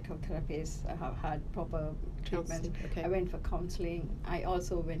to psychotherapists. I have had proper treatment. Okay. I went for counseling. I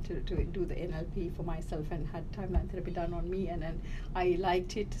also went to do the NLP for myself and had timeline therapy done on me. And then I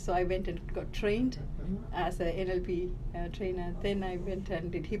liked it. So I went and got trained as an NLP trainer. Then I went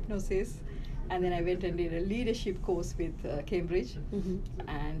and did hypnosis. And then I went and did a leadership course with Cambridge,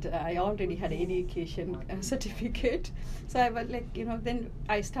 and I already had an education certificate. So I was then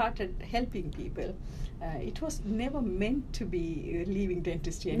I started helping people. It was never meant to be leaving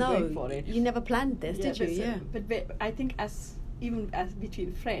dentistry and going for it. You never planned this, did you? But I think even as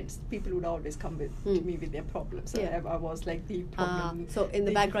between friends, people would always come to me with their problems. So I was like the problem. So in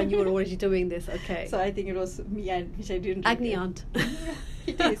the background, you were already doing this, okay. So I think it was me, which I didn't. Agni aunt.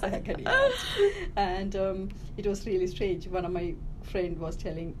 It is agony aunt. And it was really strange. One of my friend was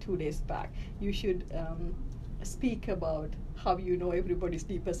telling 2 days back, you should speak about how you know everybody's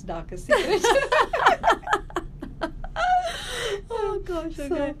deepest, darkest secret. Oh gosh,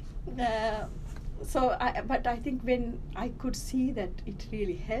 okay. But I think when I could see that it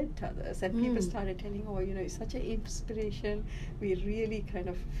really helped others, and people started telling, it's such an inspiration. We really kind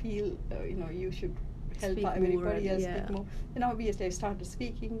of feel, you should help everybody else speak more. And obviously I started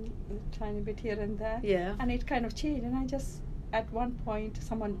speaking a tiny bit here and there. Yeah. And it kind of changed. And I just, at one point,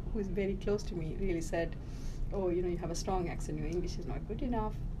 someone who is very close to me really said, oh, you have a strong accent, your English is not good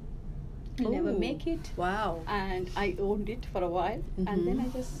enough. You'll never make it. Wow. And I owned it for a while. And then I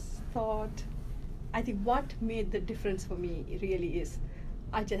just thought, I think what made the difference for me really is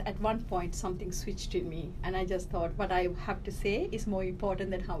I just, at one point, something switched in me, and I just thought what I have to say is more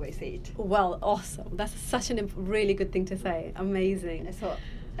important than how I say it. Well, awesome. That's such a really good thing to say. Amazing. So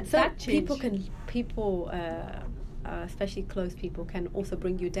that people, especially close people, can also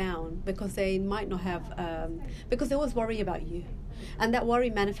bring you down because they might not have, because they always worry about you. And that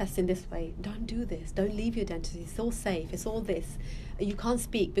worry manifests in this way. Don't do this. Don't leave your identity. It's all safe. It's all this. You can't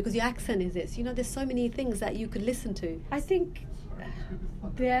speak because your accent is this. There's so many things that you could listen to. I think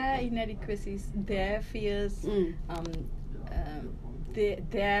their inadequacies, their fears,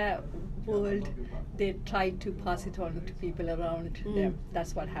 their world, they try to pass it on to people around them.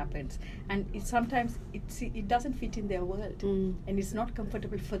 That's what happens. And sometimes it doesn't fit in their world, and it's not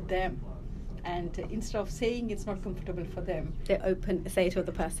comfortable for them. And instead of saying it's not comfortable for them, they say it to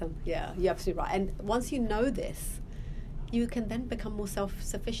the person. Yeah, you're absolutely right. And once you know this, you can then become more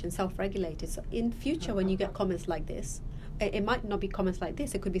self-sufficient, self-regulated. So in future, when you get comments like this, it might not be comments like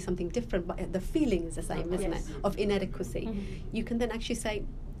this, it could be something different, but the feeling is the same, isn't it, of inadequacy. You can then actually say,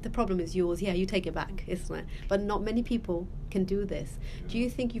 the problem is yours, you take it back, isn't it? But not many people can do this. Do you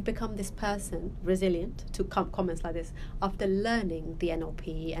think you've become this person, resilient, to comments like this, after learning the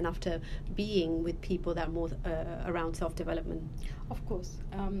NLP and after being with people that are more around self-development? Of course.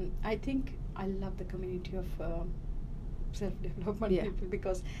 I think I love the community of self-development people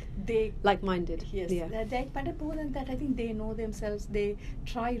because they like-minded. Yes, they're but more than that, I think they know themselves. They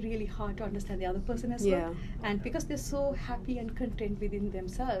try really hard to understand the other person as well, and because they're so happy and content within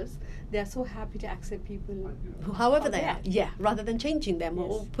themselves, they're so happy to accept people however they are, rather than changing them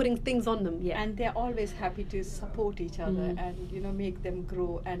or putting things on them. And they're always happy to support each other and make them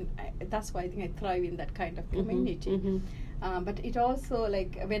grow, and that's why I think I thrive in that kind of community. But it also,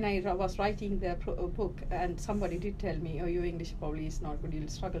 like when I was writing the book, and somebody did tell me, your English probably is not good, you'll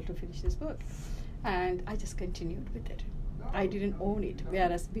struggle to finish this book. And I just continued with it. I didn't own it,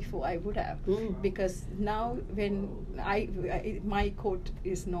 whereas before I would have. Because now when my quote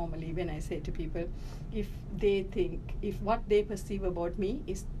is normally when I say to people, if what they perceive about me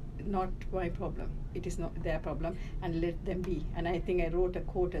is not my problem, it is not their problem, and let them be. And I think I wrote a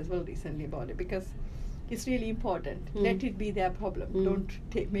quote as well recently about it, because it's really important. Let it be their problem. Don't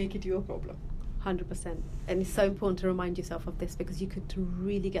make it your problem. 100%. And it's so important to remind yourself of this, because you could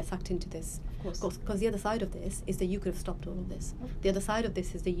really get sucked into this. Of course. Because the other side of this is that you could have stopped all of this. The other side of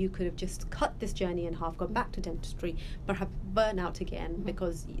this is that you could have just cut this journey in half, gone back to dentistry, perhaps burn out again,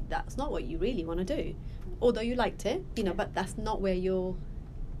 because that's not what you really want to do. Although you liked it, but that's not where your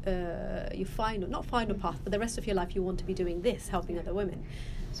final path, but the rest of your life you want to be doing this, helping other women.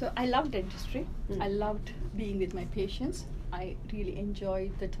 So I loved dentistry. I loved being with my patients. I really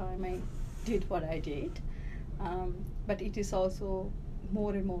enjoyed the time I did what I did. But it is also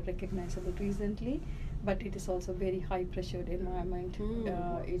more and more recognizable recently. But it is also a very high pressured environment.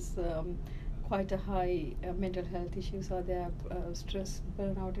 It's quite a high mental health issues are there. Stress,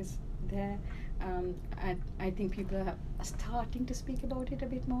 burnout is there. And I think people are starting to speak about it a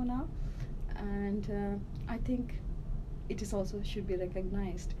bit more now. And I think it is also should be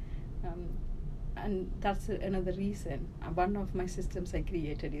recognized, and that's another reason. One of my systems I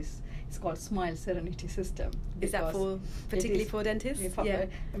created it's called Smile Serenity System. Is that particularly for dentists?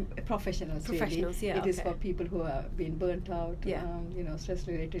 Professionals. Professionals, really. It is for people who have been burnt out,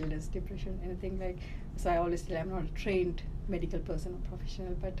 stress-related illness, depression, anything like. So I always tell I'm not a trained medical person or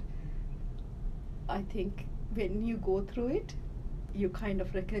professional, but I think when you go through it, you kind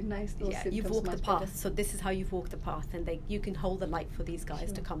of recognize those symptoms. You've walked the path. Better. So this is how you've walked the path, and you can hold the light for these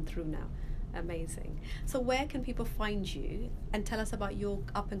guys to come through now. Amazing. So where can people find you, and tell us about your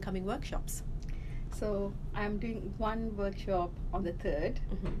up and coming workshops? So I'm doing one workshop on the 3rd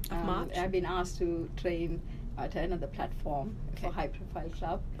of March. I've been asked to train at another platform for High Profile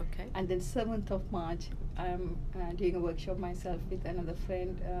Club. And then 7th of March I'm doing a workshop myself with another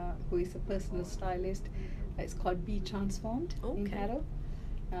friend who is a personal stylist. It's called Be Transformed in Harrow.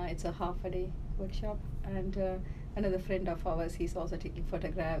 It's a half-a-day workshop, and another friend of ours, he's also taking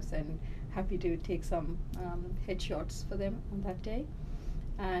photographs and happy to take some headshots for them on that day.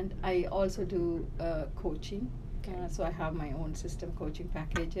 And I also do coaching. So I have my own system coaching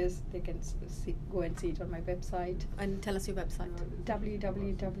packages. They can go and see it on my website. And tell us your website.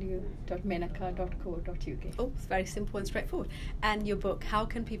 www.menaka.co.uk. Oh, it's very simple and straightforward. And your book,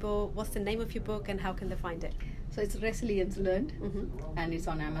 what's the name of your book, and how can they find it? So it's Resilience Learned, and it's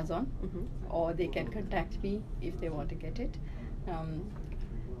on Amazon, or they can contact me if they want to get it.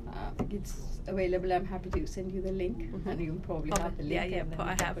 It's available. I'm happy to send you the link, and you probably have the link.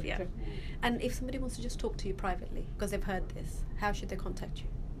 I have. And if somebody wants to just talk to you privately because they've heard this, how should they contact you?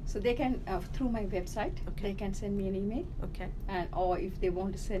 So they can, through my website, they can send me an email. Okay. And or if they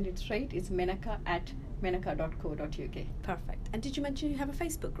want to send it straight, it's menaka@menaka.co.uk. Perfect. And did you mention you have a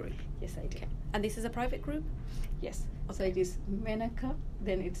Facebook group? Yes, I do. Okay. And this is a private group? Yes. So Okay. it is Menaka,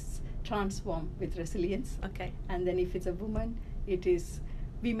 then it's Transform with Resilience. Okay. And then if it's a woman, it is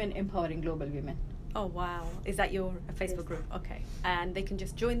Women Empowering Global Women. Oh, wow. Is that your Facebook Yes. group? Okay. And they can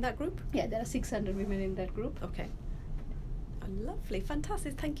just join that group? Yeah, there are 600 women in that group. Okay. Oh, lovely.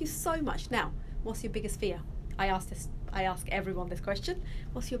 Fantastic. Thank you so much. Now, what's your biggest fear? I ask everyone this question.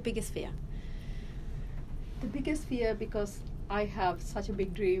 What's your biggest fear? The biggest fear, because I have such a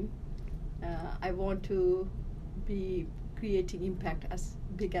big dream, I want to be creating impact as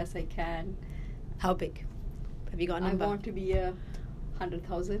big as I can. How big? Have you got a number? I want to be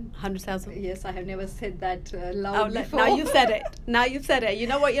 100,000. 100,000? Yes, I have never said that loud Oh, before. now you said it. Now you've said it. You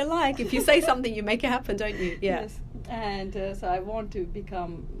know what you're like. If you say something, you make it happen, don't you? Yeah. Yes. And so I want to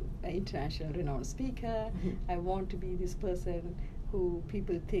become an international renowned speaker. Mhm. I want to be this person who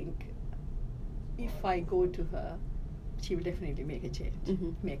people think, if I go to her, she will definitely make a change,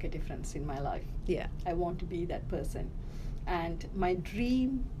 Mhm. make a difference in my life. Yeah. I want to be that person. And my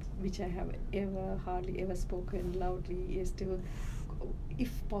dream, which I have hardly ever spoken loudly, is to,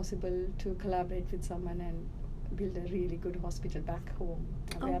 if possible, to collaborate with someone and build a really good hospital back home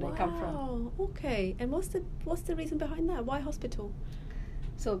where I come from. Oh, okay. And what's the reason behind that? Why hospital?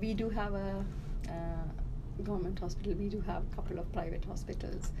 So we do have a government hospital. We do have a couple of private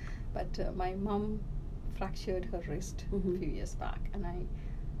hospitals. But my mum fractured her wrist Mhm. a few years back, and I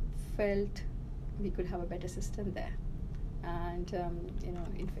felt we could have a better system there. And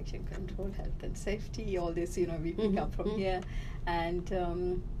infection control, health and safety, all this, we pick up from here. And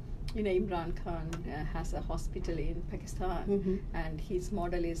Imran Khan has a hospital in Pakistan, Mhm. and his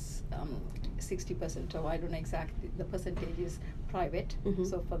model is 60%, or I don't know exactly, the percentage is private, Mhm.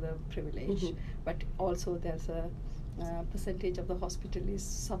 so for the privilege. Mhm. But also there's a percentage of the hospital is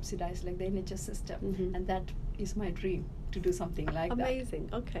subsidized, like the NHS system. Mhm. And that is my dream, to do something like Amazing.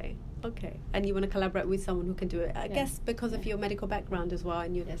 Okay. Okay. And you want to collaborate with someone who can do it. I Yeah. guess because of Yeah. your medical background as well,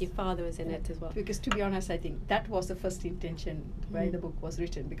 and your Yes. your father is in that. it as well. Because to be honest, I think that was the first intention why the book was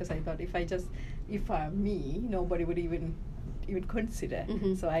written, because I thought if I'm me, nobody would even consider.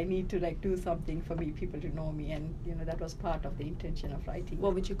 Mhm. So I need to do something for me, people to know me, and that was part of the intention of writing.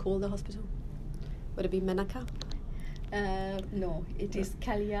 What would you call the hospital? Would it be Menaka? No, it is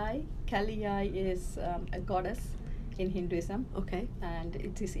Kaliai. Kaliai is a goddess in Hinduism, Okay. and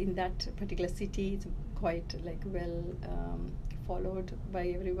it is in that particular city. It's quite well followed by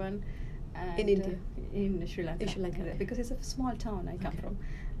everyone. And, In India? In Sri Lanka. In Sri Lanka, okay. Because it's a small town I come Okay. from,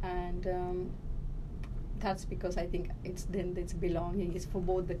 and that's because I think it's belonging. It's for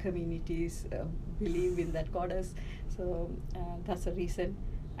both the communities believe in that goddess. So that's the reason.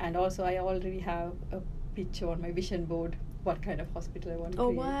 And also I already have a picture on my vision board what kind of hospital I want to Oh,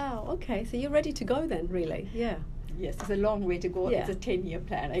 create. wow. Okay. So you're ready to go then, really? Yeah. Yes, it's a long way to go. Yeah. It's a 10-year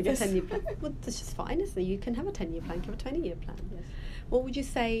plan, I It's guess. a 10-year plan. Well, that's just fine, isn't it? You can have a 10-year plan, you can have a 20-year plan. Yes. What would you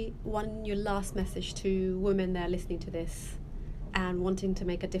say, your last message to women that are listening to this and wanting to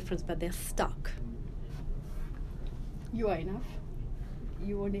make a difference, but they're stuck? You are enough.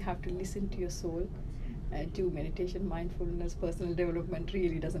 You only have to listen to your soul. Do meditation, mindfulness, personal development.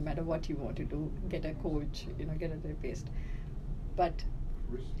 Really doesn't matter what you want to do. Get a coach, get a therapist. But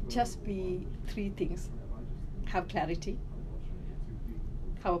just be 3 things. Have clarity.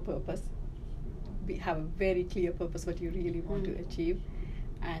 Have a purpose. Have a very clear purpose what you really want to achieve.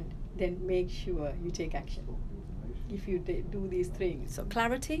 And then make sure you take action. If you do these things. So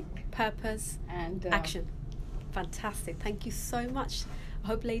clarity, purpose, And action. Fantastic. Thank you so much. I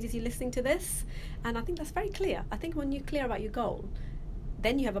hope, ladies, you're listening to this. And I think that's very clear. I think when you're clear about your goal,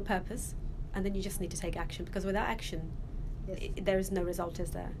 then you have a purpose, and then you just need to take action. Because without action, Yes. there is no result, is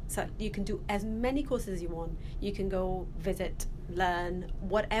there? So you can do as many courses as you want. You can go visit, learn,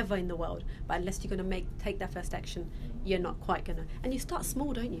 whatever in the world. But unless you're going to take that first action, you're not quite going to. And you start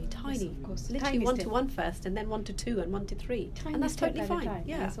small, don't you? Tiny. of course. Literally Tiny 1 step. to 1 first, and then 1 to 2, and 1 to 3. Tiny and that's step totally at a fine. time.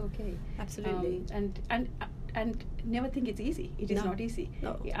 Yeah, That's okay. absolutely. And never think it's easy. It is No. not easy.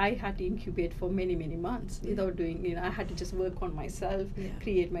 No. I had to incubate for many months without doing. I had to just work on myself, Yeah.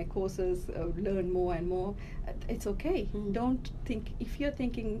 create my courses, learn more and more. It's okay. Mm. Don't think, if you're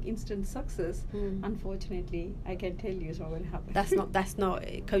thinking instant success. Mm. Unfortunately, I can tell you it's not going to happen. That's not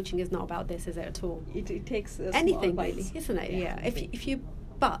coaching is not about this, is it at all? It takes Anything small really, bites. isn't it? Yeah. If you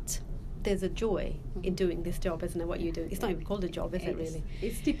but there's a joy in doing this job, isn't it? What you do, it's not even called a job, is it really?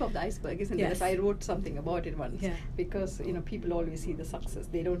 It's tip of the iceberg, isn't Yes. it? I wrote something about it once. Yeah. Because people always see the success.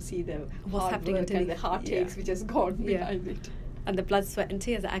 They don't see the What's hard happening work until and the heartaches which has gone Yeah. behind it. And the blood, sweat and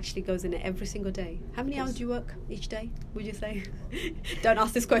tears that actually goes in it every single day. How many hours do you work each day, would you say? Don't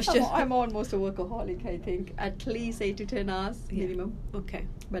ask this question. I'm almost a workaholic, I think. At least 8 to 10 hours minimum. Okay.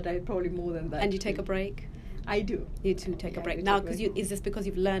 But I probably more than that. And you take a break? I do. You do take a break. Now, is this because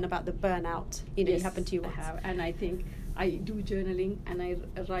you've learned about the burnout? You know, yes, it happened to you once. I have. And I think I do journaling, and I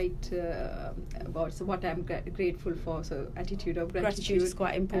write about what I'm grateful for. So attitude of gratitude. Gratitude is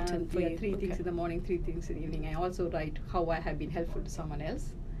quite important for you. 3 things in the morning, 3 things in the evening. I also write how I have been helpful to someone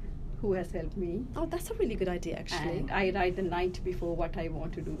else who has helped me. Oh, that's a really good idea, actually. And I write the night before what I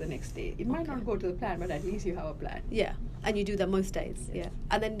want to do the next day. It might not go to the plan, but at least you have a plan. Yeah, and you do that most days. Yes. Yeah.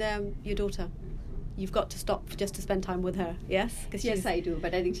 And then your daughter, you've got to stop just to spend time with her. Yes. Yes, I do.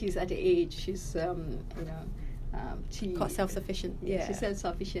 But I think she's at an age. She's she quite self-sufficient. Yeah, she's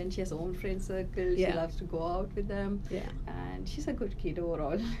self-sufficient. She has her own friend circle. Yeah. She loves to go out with them. Yeah. And she's a good kid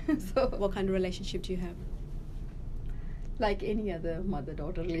overall. So what kind of relationship do you have? Like any other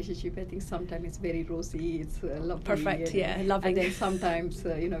mother-daughter relationship, I think sometimes it's very rosy, it's lovely. Perfect, loving. And then sometimes,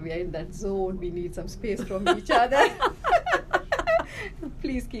 we are in that zone, we need some space from each other.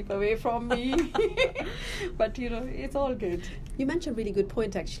 Please keep away from me. But, it's all good. You mentioned a really good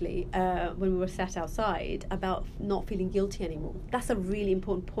point, actually, when we were sat outside, about not feeling guilty anymore. That's a really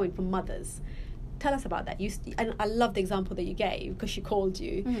important point for mothers. Tell us about that. And I love the example that you gave, because she called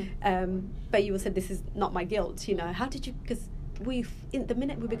you, but you said, this is not my guilt. How did you? Because the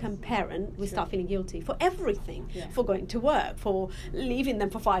minute we become parent, we start feeling guilty for everything, for going to work, for leaving them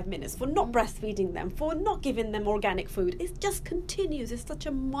for 5 minutes, for not breastfeeding them, for not giving them organic food. It just continues. It's such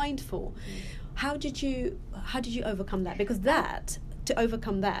a mindful. How did you overcome that? Because to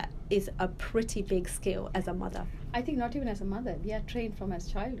overcome that is a pretty big skill as a mother. I think not even as a mother. We are trained from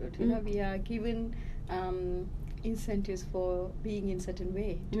as childhood. We are given incentives for being in certain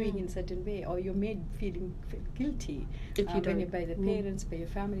way, doing in certain way, or you're made feeling guilty if you don't. By the parents, by your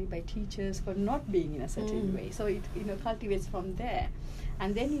family, by teachers for not being in a certain way. So it cultivates from there.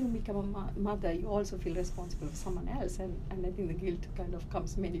 And then you become a mother, you also feel responsible for someone else, and I think the guilt kind of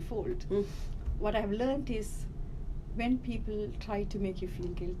comes manifold. What I've learned is, when people try to make you feel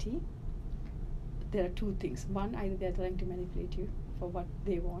guilty, there are 2 things. One, either they're trying to manipulate you for what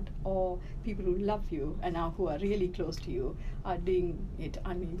they want, or people who love you and who are really close to you are doing it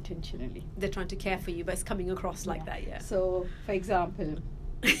unintentionally. They're trying to care for you, but it's coming across like that, So, for example,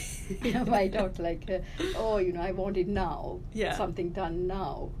 my daughter, I want it now, something done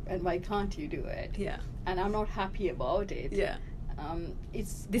now, and why can't you do it? Yeah. And I'm not happy about it. Yeah.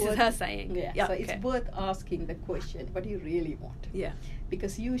 This is her saying. So it's worth asking the question, what do you really want? Yeah.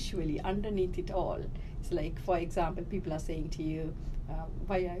 Because usually underneath it all, it's like, for example, people are saying to you,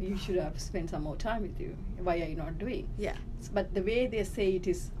 you should have spent some more time with you. Why are you not doing? Yeah. But the way they say it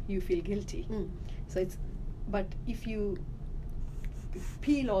is, you feel guilty. But if you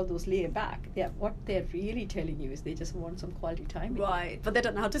peel all those layers back, what they're really telling you is they just want some quality time with you. But they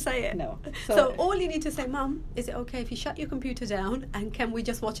don't know how to say it. No. So all you need to say, Mum, is it okay if you shut your computer down and can we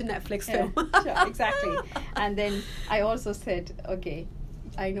just watch a Netflix film? Sure, exactly. And then I also said, okay,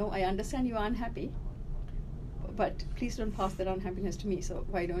 I understand you are unhappy, but please don't pass that unhappiness to me. So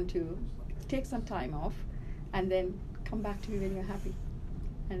why don't you take some time off and then come back to me when you're happy?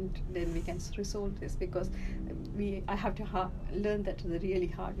 And then we can resolve this, because I have to learn that the really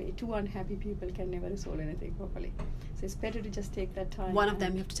hard way. 2 unhappy people can never resolve anything properly. So it's better to just take that time. One of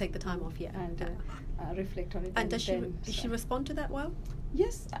them, you have to take the time off, and reflect on it. And does she respond to that well?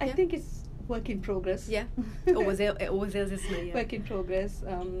 Yes, I think it's work in progress. Yeah, it always is, isn't it? Yeah. Work in progress.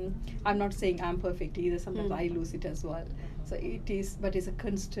 I'm not saying I'm perfect either. Sometimes I lose it as well. So it is, but it's a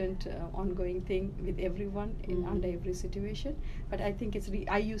constant, ongoing thing with everyone under every situation. But I think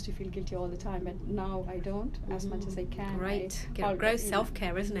I used to feel guilty all the time, but now I don't, as much as I can. Great, great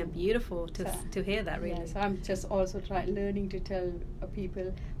self-care, isn't it? Beautiful to hear that, really. Yeah, so I'm just also learning to tell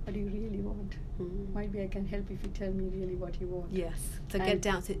people, what do you really want? Maybe I can help if you tell me really what you want. Yes. So get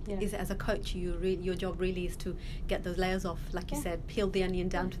down to is it, as a coach, your job really is to get those layers off, like you said, peel the onion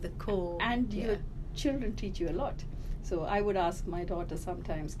down to the core. And your children teach you a lot. So I would ask my daughter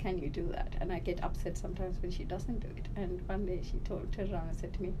sometimes, can you do that? And I get upset sometimes when she doesn't do it. And one day she turned around and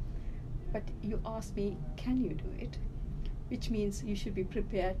said to me, but you asked me, can you do it? Which means you should be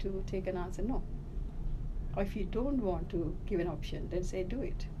prepared to take an answer, no. Or if you don't want to give an option, then say, do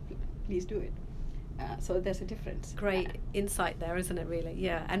it. Please do it. So there's a difference. Great insight there, isn't it, really?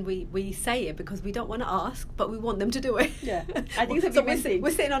 Yeah, and we say it because we don't want to ask, but we want them to do it. Yeah, I think it's a bit messy. We're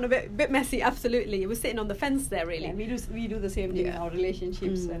sitting on a bit messy, absolutely. We're sitting on the fence there, really. Yeah, we do the same thing in our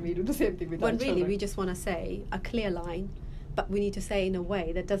relationships, and we do the same thing with our children. Really, we just want to say a clear line, but we need to say in a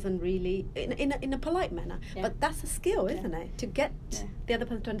way that doesn't really, in a polite manner. Yeah. But that's a skill, isn't Yeah. it? To get the other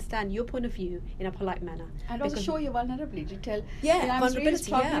person to understand your point of view in a polite manner. And also show your vulnerability. Tell, Yeah, I'm really vulnerability,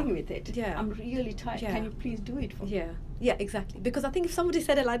 struggling yeah. with it. Yeah. I'm really tired. Yeah. Can you please do it for me? Yeah, exactly. Because I think if somebody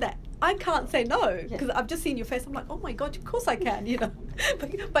said it like that, I can't say no, Yeah. because I've just seen your face. I'm like, oh my God, of course I can,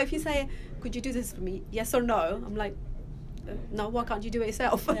 but if you say, could you do this for me, yes or no, I'm like, no, why can't you do it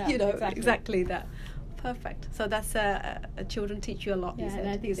yourself? Yeah, exactly that. Perfect. So that's children teach you a lot. Yeah, you said. and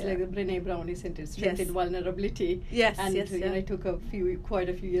I think it's like Brené Brown, isn't it? Strength Yes. in vulnerability. Yes, and yes, yeah. it took quite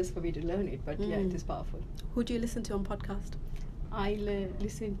a few years for me to learn it, but yeah, it is powerful. Who do you listen to on podcast? I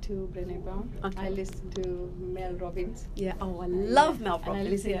listen to Brené Brown. Okay. I listen to Mel Robbins. Yeah. Oh, I love Mel Robbins. And I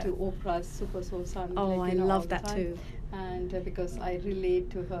listen yeah. to Oprah's Super Soul Sound. Oh, I all love the that time. too. And because I relate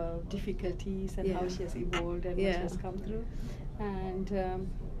to her difficulties and how she has evolved and what she has come through. And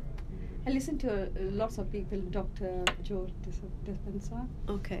I listen to lots of people, Dr. Joe Dispenza.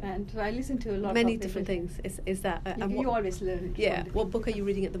 Okay. And I listen to a lot Many of different things. Is that? And you always learn. Yeah. What book are you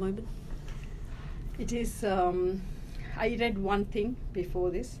reading at the moment? It is. I read one thing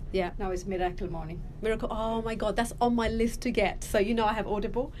before this. Yeah. Now it's Miracle Morning. Miracle. Oh my God, that's on my list to get. So I have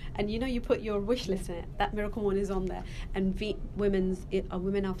Audible, and you put your wish list in it. That Miracle Morning is on there, and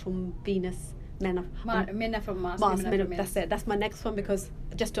women are from Venus. Men are from Mars. That's it. That's my next one, because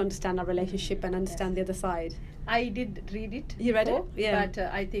just to understand our relationship and understand the other side. I did read it. You read it? Yeah. But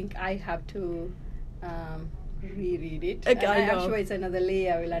I think I have to reread it. Okay, I'm sure it's another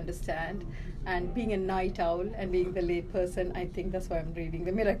layer I will understand. And being a night owl and being the late person, I think that's why I'm reading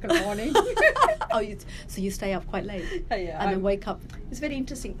the Miracle Morning. So you stay up quite late Yeah, and then wake up. It's very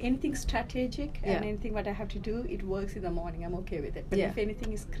interesting. Anything strategic and anything what I have to do, it works in the morning. I'm okay with it. But if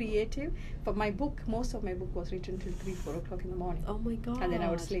anything is creative, for my book, most of my book was written till 3-4 o'clock in the morning. Oh my God! And then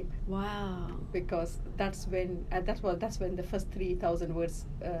I would sleep. Wow! Because that's when that's when the first 3,000 words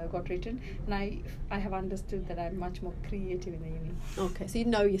got written, and I have understood that I'm much more creative in the evening. Okay, so you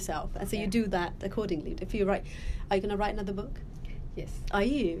know yourself, and so you do that accordingly. If you write, are you going to write another book? Yes. Are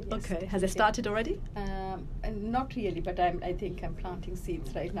you? Yes. Okay. Has it started already? And not really, but I think I'm planting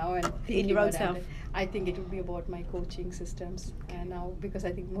seeds right now and in your own self. I think it will be about my coaching systems now, because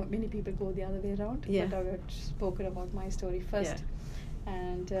I think many people go the other way around. Yeah. But I've spoken about my story first. Yeah.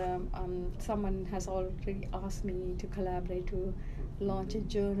 And someone has already asked me to collaborate to launch a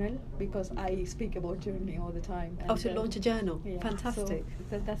journal, because I speak about journaling all the time. And to launch a journal. Yeah, Fantastic.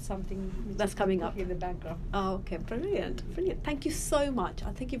 So that's something which That's is coming up in the background. Oh, okay. Brilliant. Thank you so much.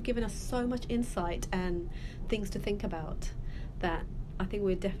 I think you've given us so much insight and things to think about that I think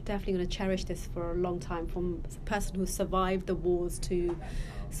we're definitely going to cherish this for a long time, from a person who survived the wars to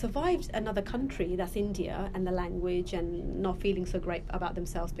survived another country, that's India, and the language, and not feeling so great about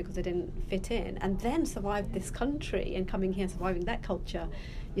themselves because they didn't fit in, and then survived this country and coming here and surviving that culture.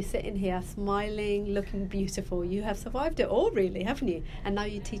 You're sitting here smiling, looking beautiful. You have survived it all, really, haven't you? And now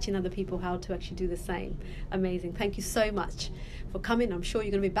you're teaching other people how to actually do the same. Amazing. Thank you so much for coming. I'm sure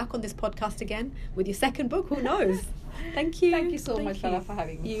you're going to be back on this podcast again with your second book. Who knows? Thank you. Thank you so much, Farah, for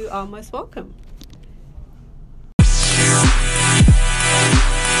having me. You are most welcome.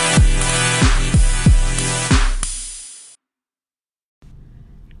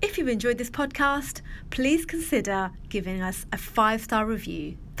 If you enjoyed this podcast, please consider giving us a 5-star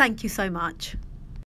review. Thank you so much.